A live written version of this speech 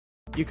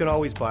You can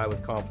always buy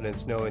with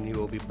confidence knowing you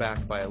will be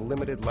backed by a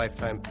limited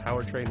lifetime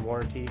powertrain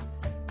warranty,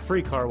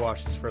 free car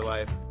washes for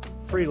life,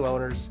 free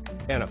loaners,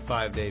 and a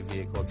 5-day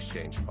vehicle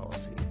exchange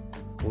policy.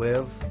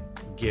 Live,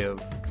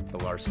 give the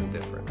Larson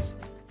difference.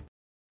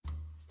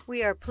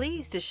 We are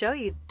pleased to show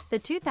you the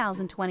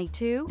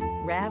 2022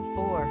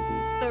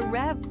 RAV4. The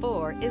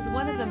RAV4 is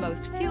one of the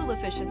most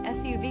fuel-efficient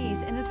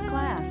SUVs in its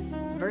class.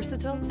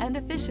 Versatile and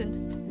efficient,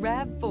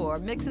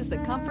 RAV4 mixes the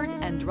comfort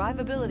and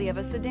drivability of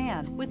a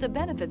sedan with the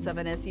benefits of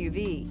an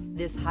SUV.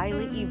 This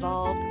highly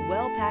evolved,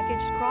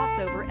 well-packaged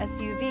crossover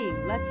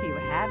SUV lets you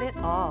have it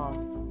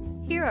all.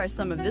 Here are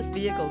some of this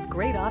vehicle's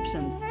great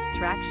options: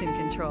 traction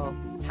control,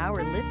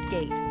 power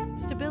liftgate,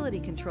 stability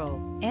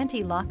control,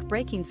 anti-lock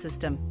braking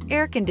system,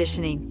 air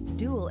conditioning,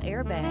 dual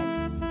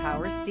airbags,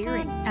 power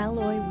steering,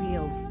 alloy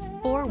wheels,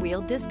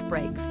 4-wheel disc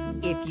brakes.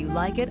 If you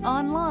like it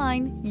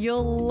online,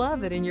 you'll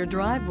love it in your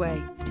driveway.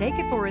 Take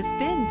it for a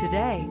spin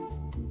today.